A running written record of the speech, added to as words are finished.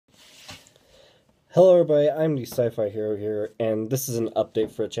Hello everybody, I'm the Sci-Fi Hero here, and this is an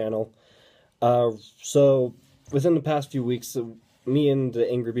update for the channel. So, within the past few weeks, me and the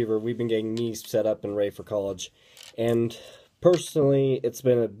Angry Beaver, we've been getting me set up and ready for college. And personally, it's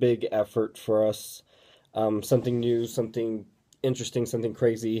been a big effort for us. Something new, something interesting, something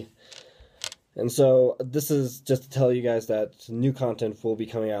crazy. And so, this is just to tell you guys that new content will be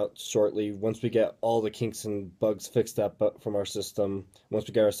coming out shortly once we get all the kinks and bugs fixed up from our system, once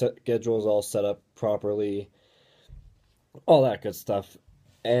we get our schedules all set up properly, all that good stuff.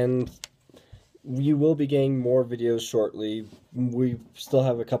 And we will be getting more videos shortly. We still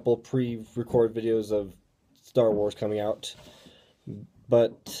have a couple pre-recorded videos of Star Wars coming out,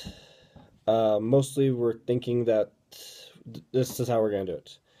 but mostly we're thinking that this is how we're going to do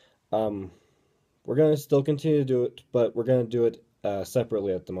it. We're going to still continue to do it, but we're going to do it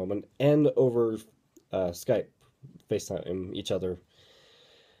separately at the moment, and over Skype, FaceTime each other,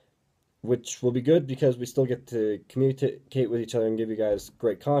 which will be good because we still get to communicate with each other and give you guys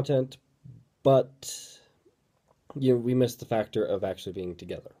great content, but we miss the factor of actually being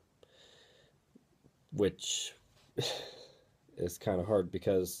together, which is kind of hard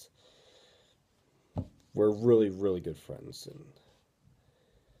because we're really, really good friends, and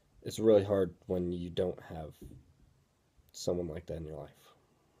it's really hard when you don't have someone like that in your life.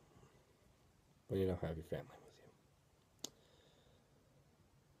 When you don't have your family with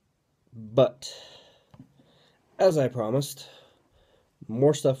you. But, as I promised,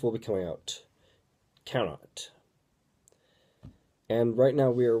 more stuff will be coming out. Count on it. And right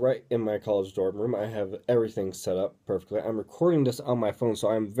now we are right in my college dorm room. I have everything set up perfectly. I'm recording this on my phone, so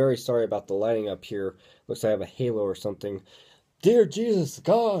I'm very sorry about the lighting up here. Looks like I have a halo or something. Dear Jesus,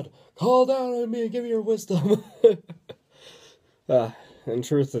 God, call down on me and give me your wisdom. In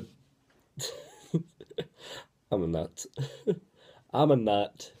truth, I'm a nut. I'm a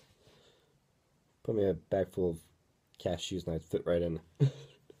nut. Put me in a bag full of cashews and I'd fit right in.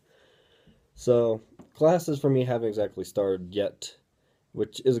 So, classes for me haven't exactly started yet,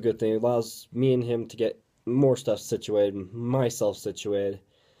 which is a good thing. It allows me and him to get more stuff situated, myself situated,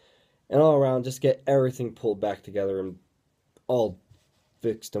 and all around just get everything pulled back together and all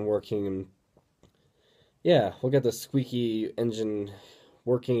fixed and working. And yeah, we'll get the squeaky engine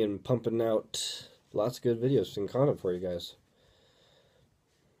working and pumping out lots of good videos and content for you guys.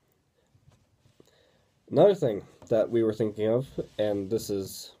 Another thing that we were thinking of, and this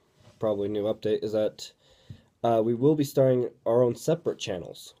is probably a new update, is that we will be starting our own separate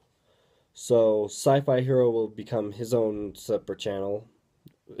channels. So Sci-Fi Hero will become his own separate channel,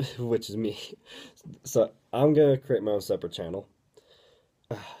 which is me. So I'm gonna create my own separate channel.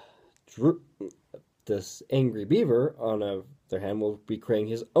 This Angry Beaver, on the other hand, will be creating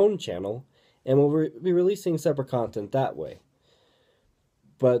his own channel, and will be releasing separate content that way.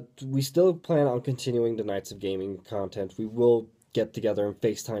 But we still plan on continuing the Nights of Gaming content. We will get together and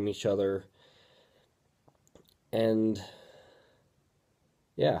FaceTime each other. And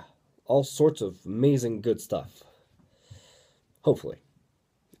yeah, all sorts of amazing good stuff. Hopefully.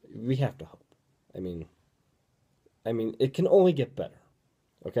 We have to hope. I mean, it can only get better.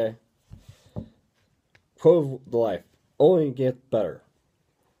 Okay? Quote of the life. Only get better.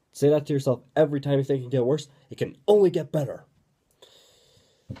 Say that to yourself every time you think it can get worse. It can only get better.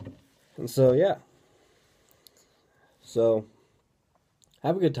 And so, yeah. So,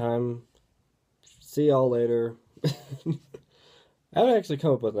 have a good time. See y'all later. I haven't actually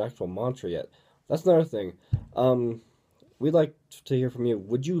come up with an actual mantra yet. That's another thing. We'd like to hear from you.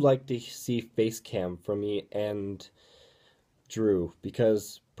 Would you like to see face cam from me and Drew?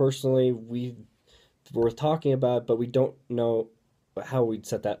 Because personally, we're talking about it, but we don't know how we'd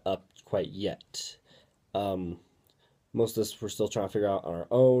set that up quite yet. Most of this we're still trying to figure out on our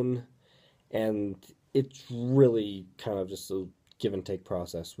own, and it's really kind of just a give and take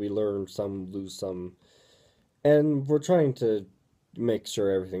process. We learn some, lose some, and we're trying to make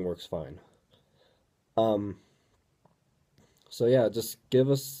sure everything works fine. So yeah, just give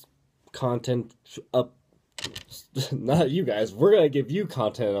us content up. Not you guys. We're gonna give you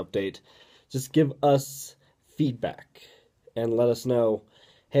content update. Just give us feedback and let us know.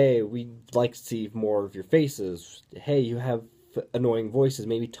 Hey, we'd like to see more of your faces. Hey, you have annoying voices.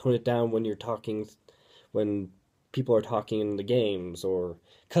 Maybe tone it down when you're talking, when people are talking in the games or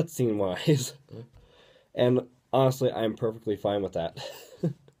cutscene wise. And honestly, I'm perfectly fine with that.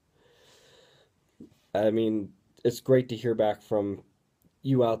 I mean, it's great to hear back from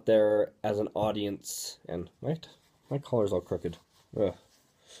you out there as an audience. And my collar's all crooked. Ugh.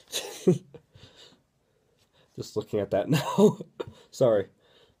 Just looking at that now. Sorry.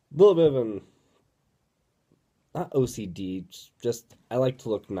 A little bit of not OCD, just I like to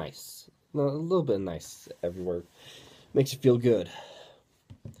look nice. a little bit nice everywhere. Makes you feel good.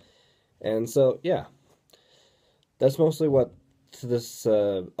 And so, yeah, that's mostly what this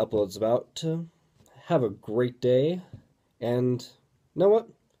upload's about. Have a great day, and you know what?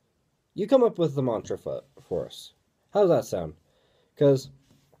 You come up with the mantra for us. How does that sound? Because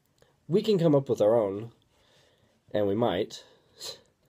we can come up with our own, and we might.